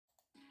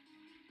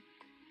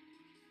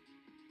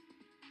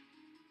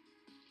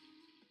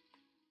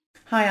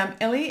Hi, I'm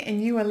Ellie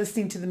and you are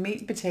listening to the Meat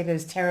and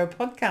Potatoes Tarot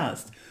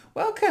podcast.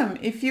 Welcome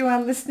if you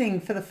are listening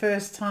for the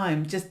first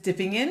time, just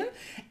dipping in,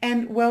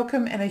 and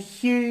welcome and a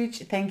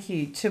huge thank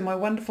you to my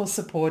wonderful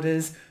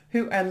supporters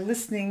who are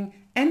listening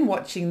and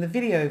watching the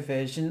video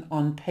version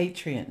on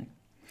Patreon.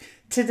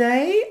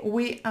 Today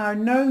we are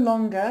no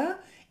longer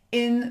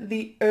in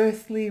the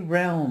earthly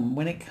realm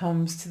when it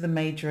comes to the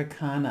major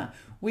arcana.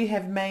 We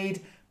have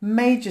made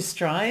major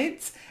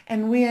strides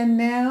and we are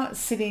now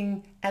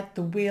sitting at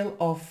the Wheel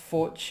of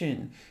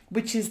Fortune,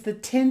 which is the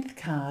 10th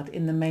card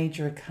in the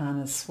major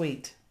arcana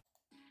suite.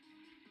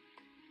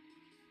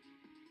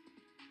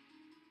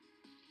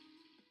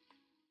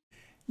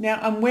 Now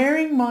I'm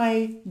wearing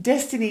my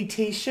Destiny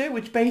t-shirt,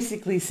 which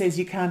basically says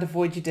you can't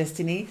avoid your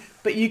destiny,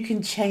 but you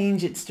can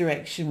change its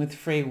direction with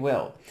free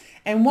will.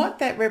 And what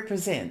that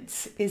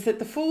represents is that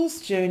the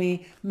Fool's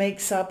Journey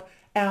makes up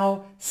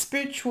our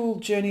spiritual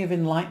journey of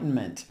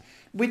enlightenment,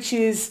 which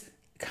is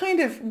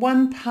kind of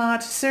one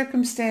part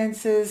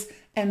circumstances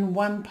and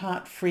one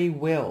part free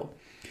will.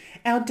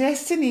 Our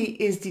destiny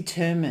is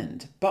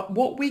determined, but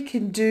what we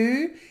can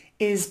do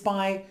is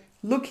by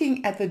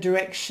looking at the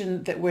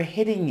direction that we're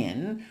heading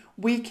in,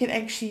 we can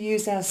actually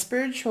use our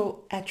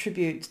spiritual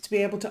attributes to be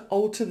able to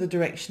alter the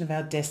direction of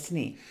our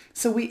destiny.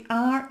 So we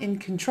are in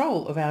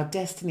control of our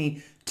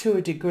destiny to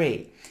a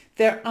degree.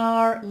 There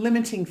are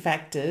limiting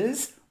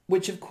factors,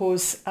 which of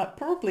course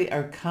probably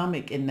are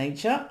karmic in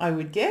nature, I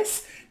would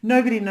guess.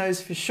 Nobody knows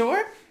for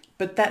sure,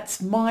 but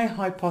that's my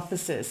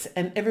hypothesis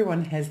and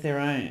everyone has their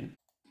own.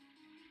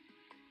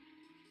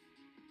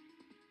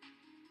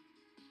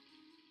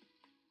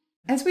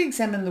 As we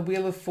examine the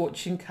Wheel of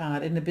Fortune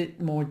card in a bit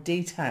more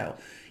detail,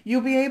 you'll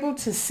be able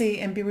to see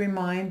and be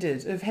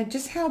reminded of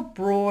just how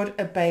broad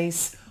a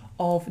base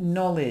of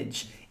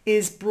knowledge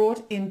is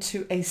brought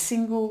into a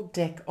single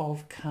deck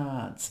of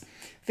cards.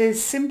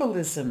 There's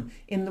symbolism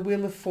in the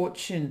Wheel of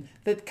Fortune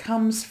that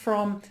comes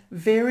from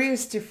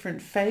various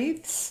different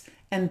faiths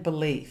and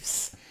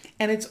beliefs,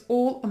 and it's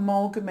all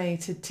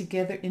amalgamated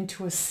together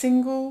into a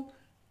single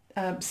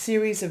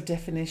series of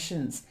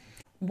definitions.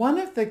 One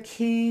of the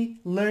key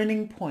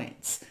learning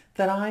points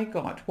that I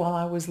got while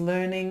I was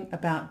learning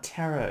about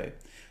tarot,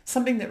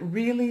 something that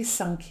really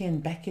sunk in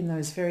back in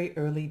those very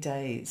early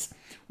days,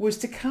 was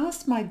to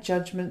cast my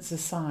judgments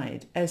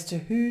aside as to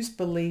whose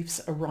beliefs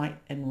are right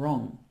and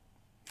wrong.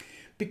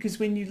 Because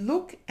when you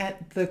look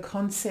at the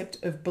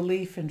concept of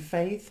belief and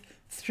faith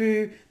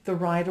through the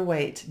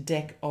Rider-Waite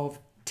deck of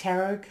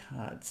tarot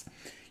cards,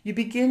 you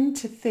begin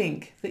to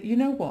think that, you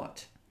know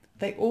what,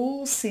 they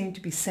all seem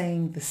to be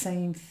saying the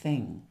same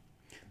thing.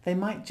 They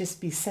might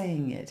just be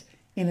saying it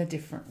in a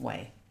different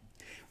way.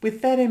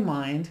 With that in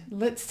mind,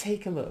 let's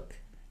take a look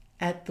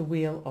at the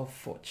Wheel of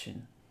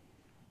Fortune.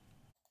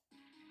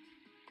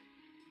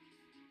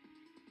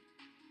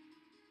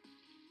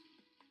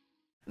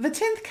 The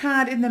 10th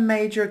card in the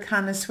major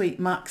arcana suite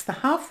marks the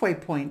halfway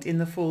point in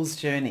the Fool's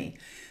Journey.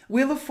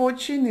 Wheel of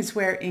Fortune is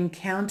where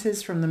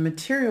encounters from the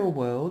material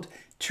world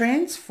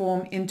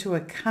transform into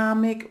a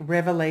karmic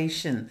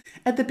revelation.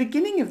 At the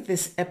beginning of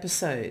this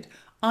episode,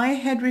 I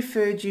had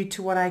referred you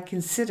to what I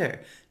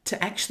consider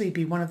to actually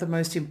be one of the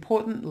most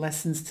important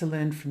lessons to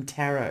learn from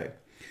tarot.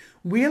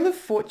 Wheel of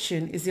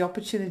Fortune is the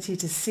opportunity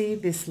to see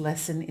this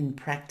lesson in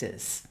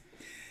practice.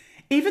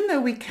 Even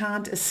though we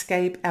can't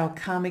escape our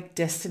karmic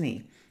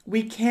destiny,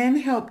 we can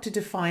help to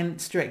define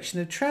its direction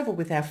of travel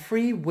with our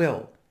free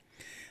will.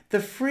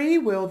 The free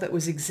will that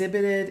was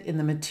exhibited in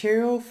the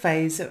material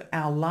phase of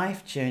our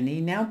life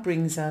journey now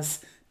brings us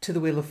to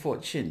the Wheel of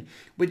Fortune,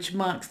 which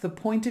marks the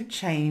point of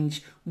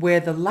change where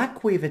the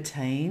luck we've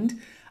attained,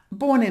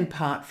 born in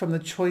part from the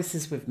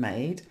choices we've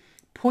made,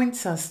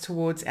 points us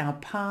towards our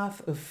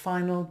path of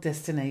final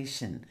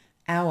destination,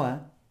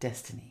 our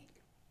destiny.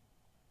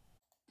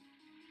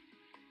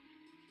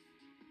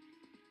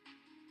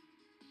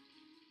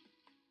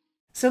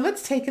 So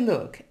let's take a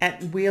look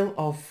at Wheel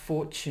of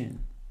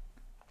Fortune.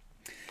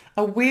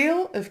 A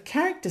wheel of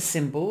character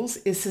symbols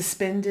is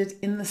suspended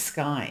in the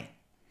sky.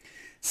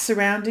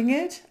 Surrounding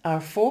it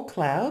are 4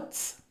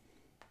 clouds,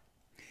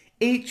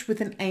 each with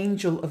an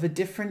angel of a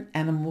different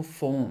animal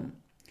form.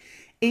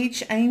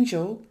 Each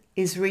angel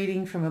is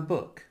reading from a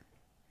book.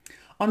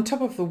 On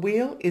top of the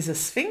wheel is a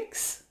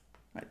sphinx,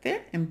 right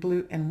there, in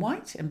blue and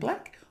white and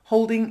black,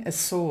 holding a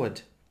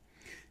sword.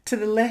 To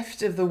the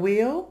left of the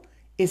wheel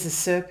is a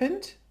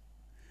serpent,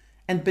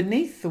 and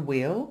beneath the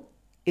wheel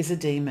is a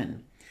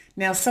demon.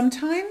 Now,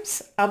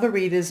 sometimes other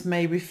readers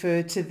may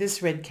refer to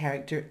this red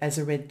character as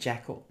a red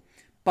jackal.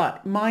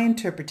 But my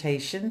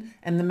interpretation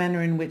and the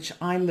manner in which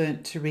I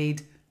learnt to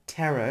read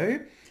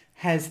tarot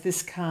has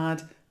this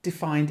card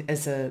defined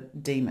as a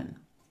demon.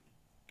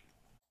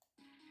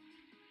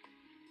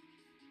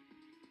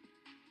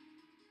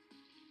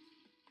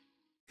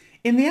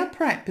 In the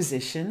upright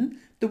position,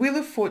 the Wheel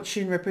of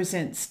Fortune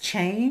represents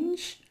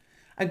change,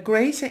 a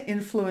greater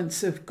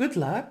influence of good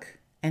luck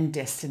and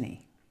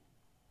destiny.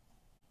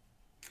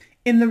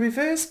 In the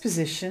reverse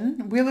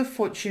position, Wheel of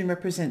Fortune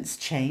represents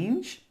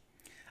change,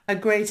 a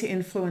greater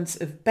influence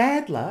of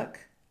bad luck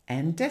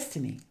and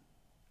destiny.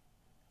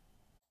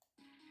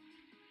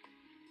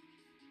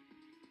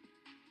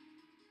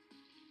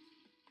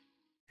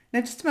 Now,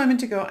 just a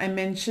moment ago, I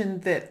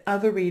mentioned that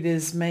other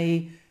readers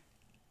may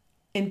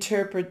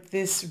interpret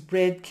this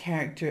red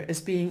character as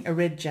being a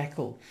red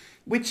jackal,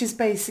 which is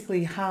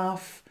basically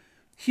half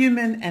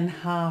human and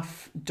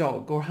half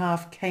dog, or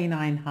half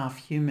canine, half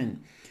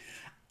human.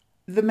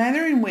 The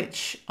manner in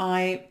which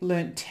I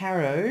learnt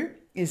tarot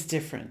is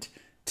different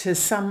to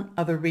some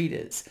other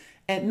readers,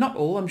 and not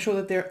all. I'm sure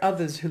that there are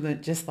others who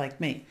learnt just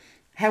like me.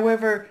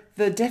 However,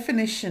 the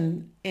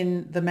definition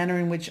in the manner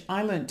in which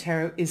I learnt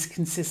tarot is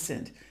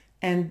consistent,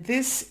 and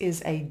this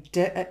is a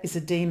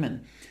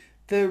demon.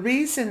 The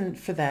reason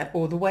for that,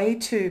 or the way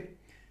to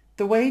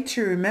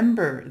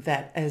remember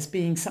that as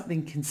being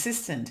something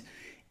consistent,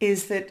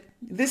 is that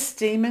this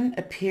demon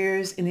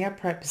appears in the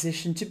upright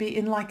position to be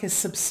in like a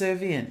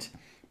subservient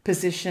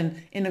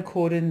position in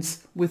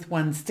accordance with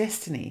one's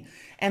destiny.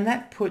 And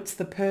that puts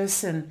the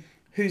person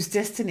whose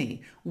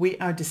destiny we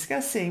are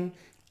discussing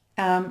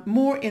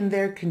more in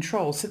their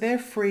control. So their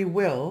free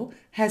will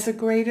has a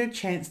greater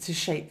chance to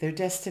shape their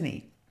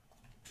destiny.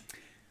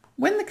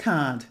 When the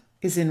card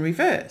is in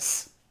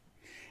reverse,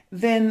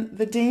 then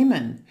the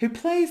demon, who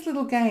plays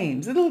little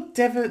games, little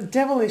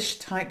devilish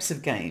types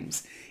of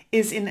games,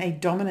 is in a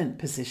dominant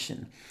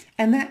position.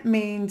 And that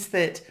means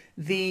that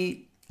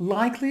the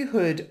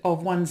likelihood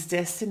of one's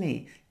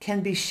destiny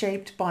can be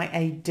shaped by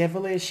a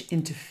devilish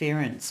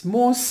interference,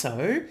 more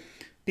so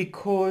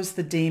because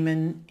the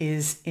demon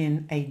is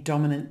in a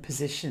dominant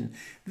position.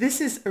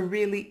 This is a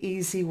really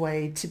easy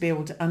way to be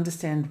able to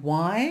understand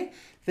why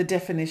the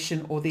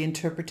definition or the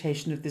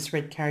interpretation of this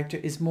red character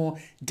is more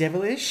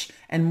devilish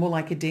and more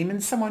like a demon,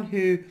 someone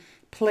who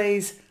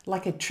plays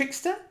like a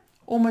trickster,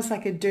 almost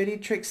like a dirty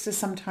trickster,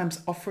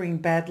 sometimes offering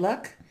bad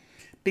luck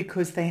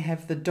because they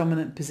have the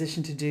dominant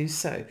position to do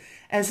so,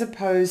 as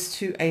opposed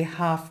to a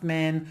half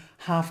man,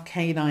 half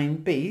canine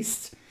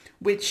beast,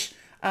 which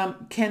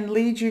can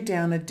lead you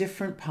down a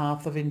different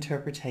path of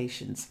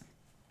interpretations.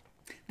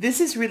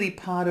 This is really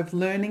part of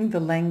learning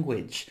the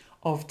language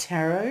of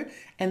tarot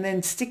and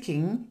then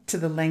sticking to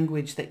the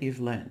language that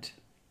you've learned.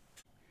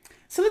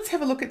 So let's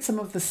have a look at some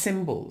of the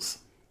symbols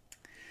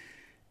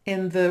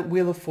in the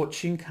Wheel of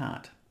Fortune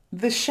card.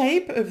 The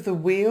shape of the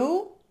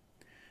wheel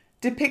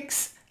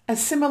depicts a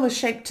similar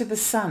shape to the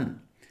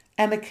sun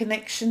and a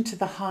connection to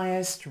the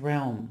highest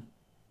realm.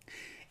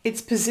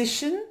 Its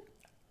position,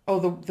 or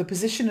the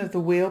position of the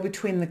wheel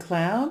between the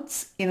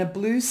clouds in a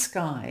blue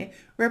sky,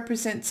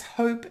 represents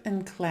hope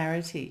and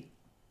clarity.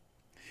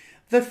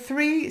 The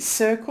three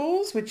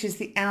circles, which is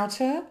the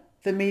outer,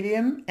 the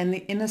medium, and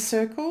the inner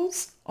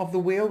circles of the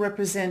wheel,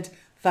 represent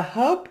the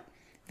hub,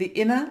 the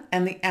inner,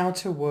 and the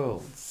outer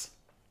worlds.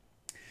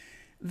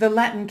 The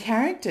Latin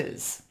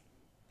characters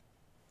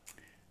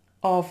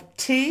of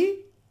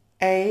T,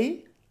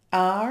 A,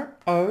 R,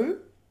 O,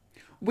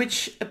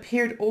 which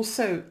appeared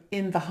also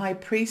in the High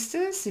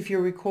Priestess, if you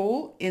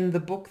recall, in the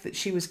book that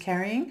she was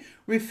carrying,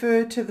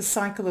 referred to the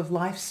cycle of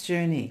life's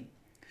journey,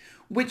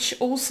 which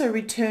also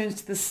returns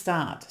to the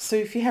start. So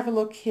if you have a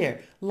look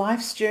here,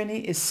 life's journey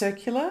is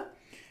circular,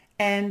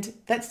 and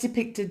that's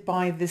depicted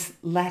by this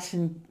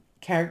Latin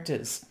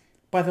characters,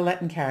 by the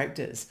Latin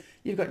characters.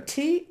 You've got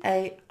T,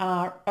 A,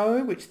 R,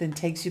 O, which then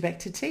takes you back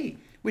to T,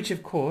 which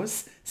of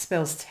course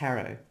spells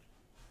tarot.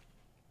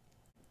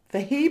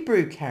 The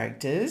Hebrew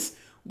characters,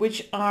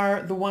 which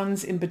are the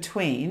ones in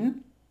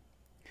between,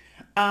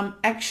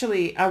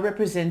 actually are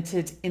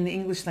represented in the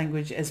English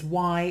language as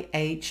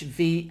YHVH,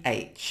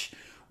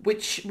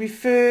 which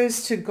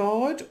refers to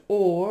God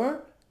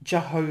or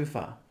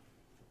Jehovah.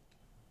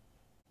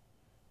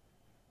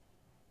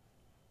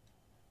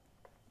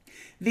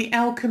 The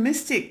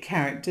alchemistic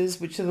characters,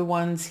 which are the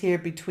ones here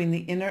between the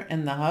inner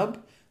and the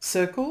hub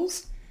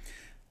circles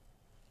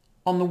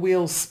on the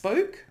wheel's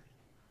spoke,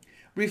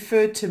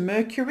 refer to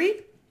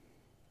Mercury,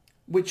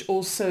 which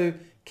also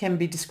can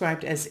be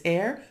described as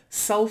air,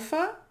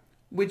 sulfur,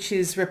 which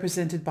is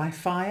represented by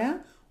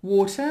fire,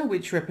 water,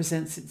 which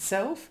represents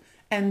itself,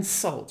 and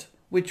salt,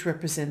 which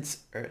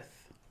represents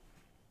earth.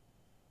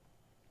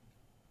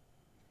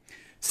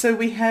 So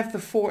we have the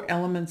four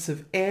elements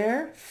of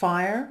air,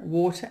 fire,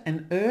 water,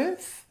 and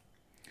earth,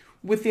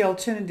 with the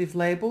alternative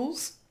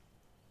labels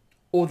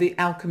or the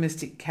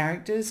alchemistic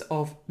characters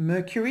of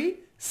Mercury,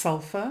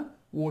 sulfur,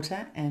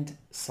 water, and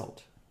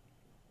salt.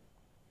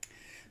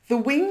 The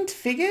winged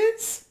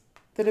figures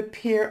that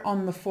appear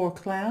on the four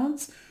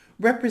clouds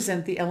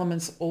represent the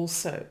elements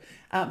also,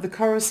 the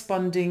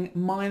corresponding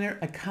minor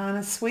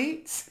arcana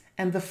suites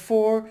and the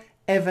four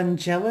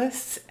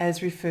evangelists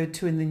as referred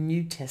to in the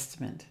New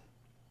Testament.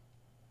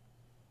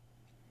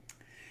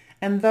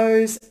 And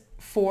those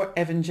four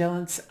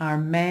evangelists are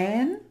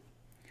man,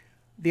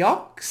 the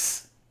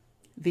ox,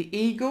 the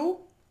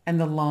eagle, and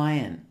the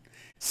lion.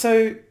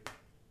 So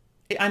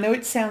I know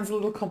it sounds a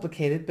little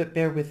complicated, but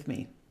bear with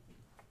me.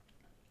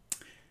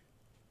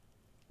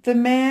 The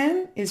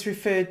man is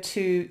referred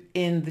to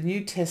in the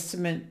New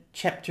Testament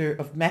chapter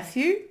of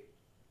Matthew,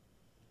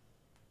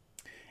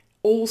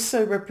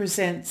 also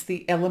represents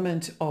the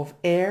element of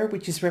air,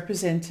 which is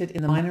represented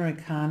in the minor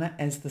arcana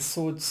as the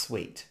sword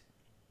suite.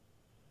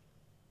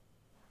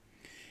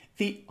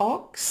 The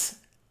ox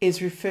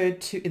is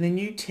referred to in the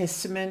New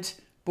Testament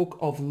book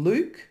of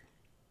Luke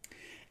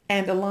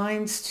and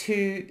aligns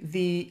to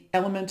the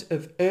element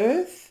of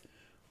earth,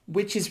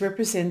 which is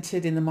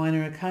represented in the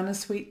Minor Arcana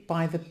suite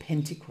by the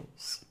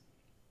Pentacles.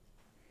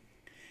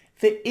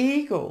 The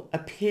eagle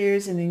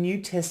appears in the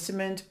New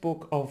Testament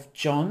book of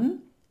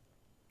John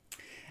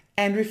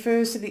and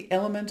refers to the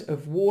element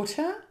of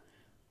water,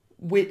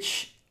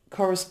 which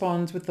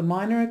corresponds with the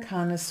Minor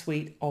Arcana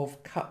suite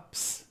of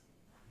cups.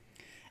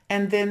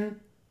 And then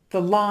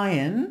the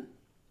lion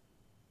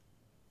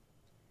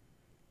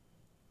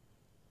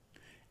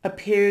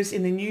appears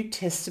in the New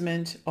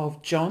Testament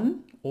of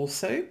John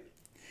also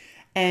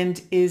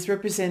and is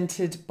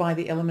represented by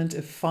the element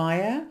of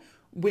fire,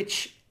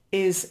 which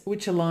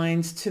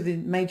aligns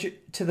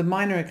to the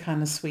Minor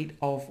Arcana suite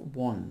of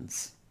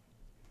wands.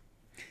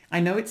 I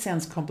know it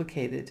sounds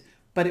complicated,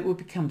 but it will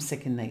become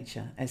second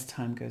nature as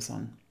time goes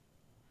on,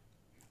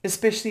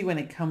 especially when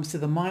it comes to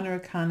the Minor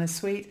Arcana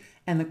suite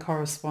and the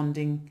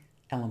corresponding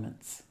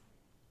elements.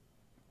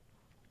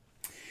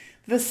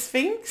 The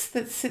Sphinx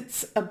that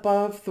sits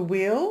above the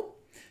wheel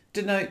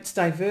denotes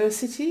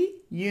diversity,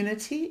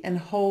 unity, and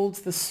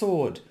holds the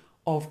sword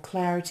of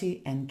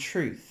clarity and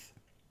truth.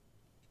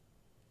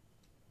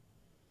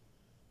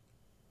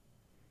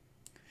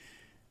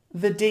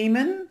 The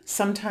demon,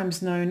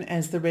 sometimes known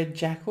as the red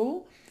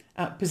jackal,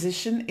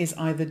 position is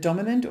either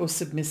dominant or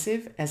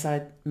submissive, as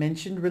I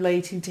mentioned,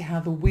 relating to how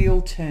the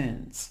wheel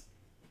turns.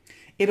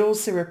 It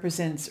also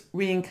represents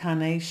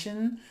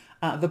reincarnation,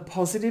 the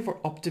positive or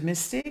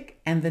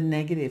optimistic, and the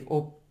negative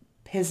or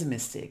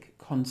pessimistic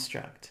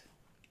construct.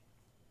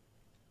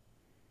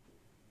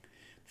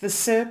 The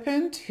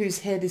serpent, whose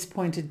head is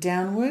pointed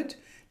downward,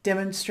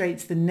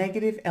 demonstrates the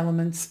negative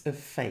elements of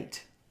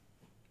fate.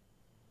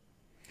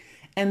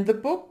 And the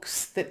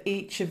books that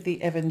each of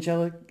the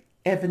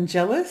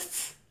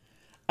evangelists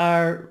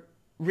are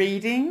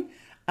reading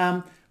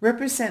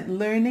represent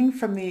learning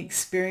from the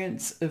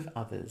experience of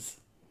others.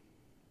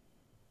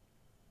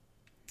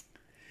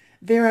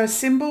 There are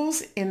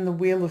symbols in the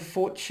Wheel of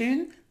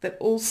Fortune that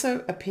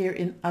also appear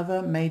in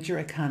other major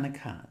arcana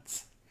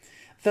cards.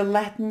 The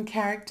Latin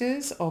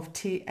characters of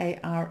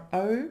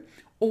Taro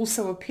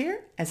also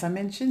appear, as I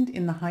mentioned,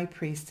 in the High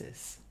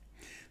Priestess.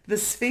 The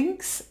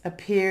Sphinx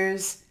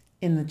appears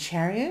in the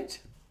Chariot.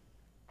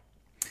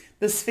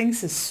 The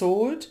Sphinx's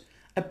sword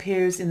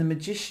appears in the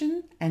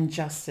Magician and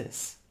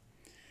Justice.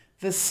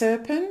 The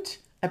Serpent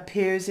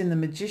appears in the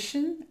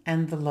Magician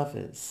and the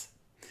Lovers.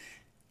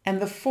 And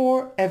the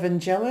four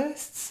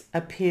evangelists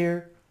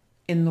appear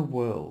in the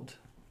World.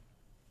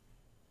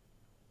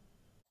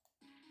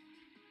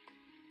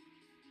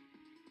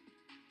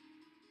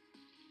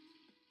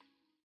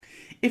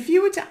 If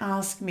you were to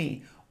ask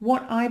me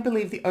what I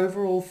believe the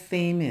overall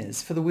theme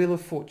is for the Wheel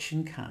of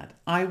Fortune card,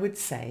 I would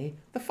say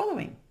the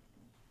following.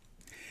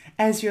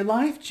 As your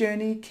life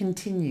journey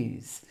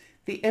continues,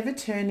 the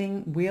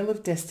ever-turning Wheel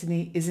of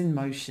Destiny is in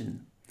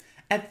motion.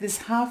 At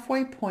this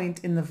halfway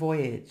point in the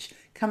voyage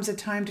comes a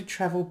time to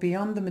travel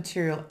beyond the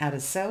material outer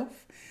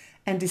self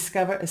and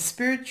discover a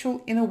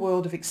spiritual inner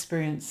world of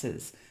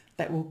experiences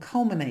that will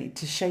culminate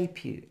to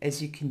shape you as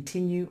you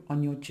continue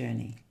on your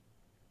journey.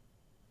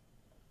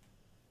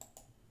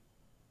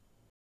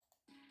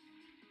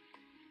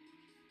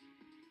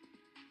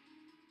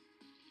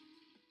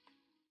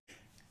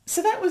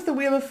 So that was the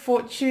Wheel of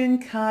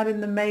Fortune card in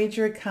the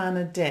Major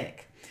Arcana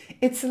deck.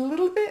 It's a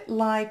little bit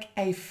like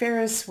a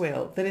Ferris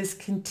wheel that is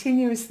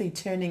continuously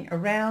turning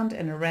around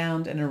and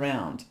around and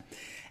around.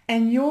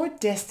 And your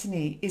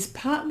destiny is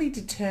partly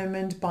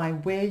determined by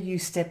where you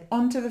step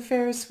onto the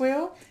Ferris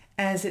wheel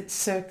as it's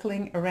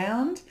circling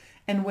around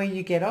and where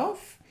you get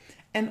off,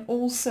 and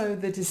also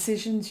the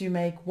decisions you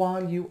make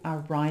while you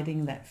are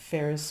riding that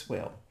Ferris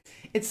wheel.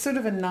 It's sort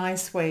of a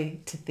nice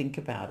way to think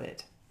about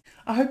it.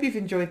 I hope you've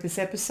enjoyed this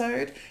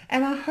episode,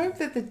 and I hope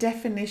that the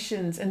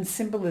definitions and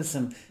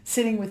symbolism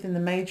sitting within the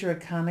Major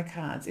Arcana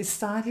cards is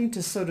starting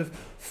to sort of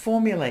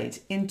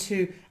formulate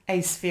into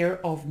a sphere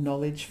of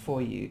knowledge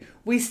for you.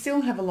 We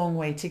still have a long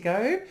way to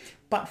go,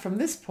 but from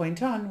this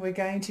point on, we're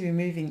going to be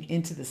moving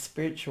into the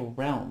spiritual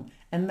realm,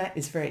 and that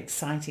is very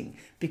exciting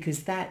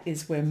because that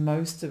is where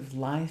most of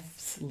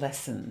life's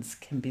lessons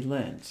can be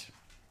learnt.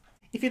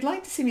 If you'd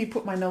like to see me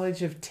put my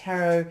knowledge of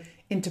tarot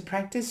into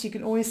practice, you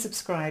can always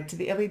subscribe to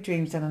the Ellie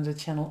Dreams Down Under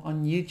channel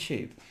on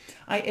YouTube.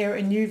 I air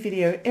a new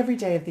video every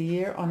day of the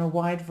year on a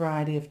wide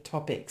variety of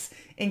topics,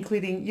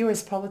 including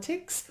US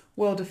politics,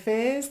 world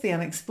affairs, the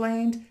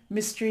unexplained,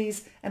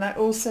 mysteries, and I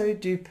also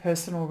do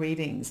personal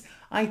readings.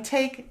 I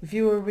take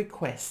viewer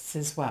requests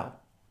as well.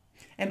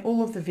 And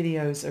all of the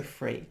videos are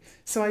free.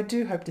 So I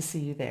do hope to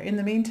see you there. In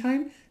the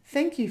meantime,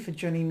 thank you for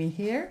joining me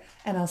here,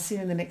 and I'll see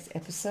you in the next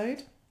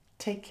episode.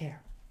 Take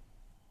care.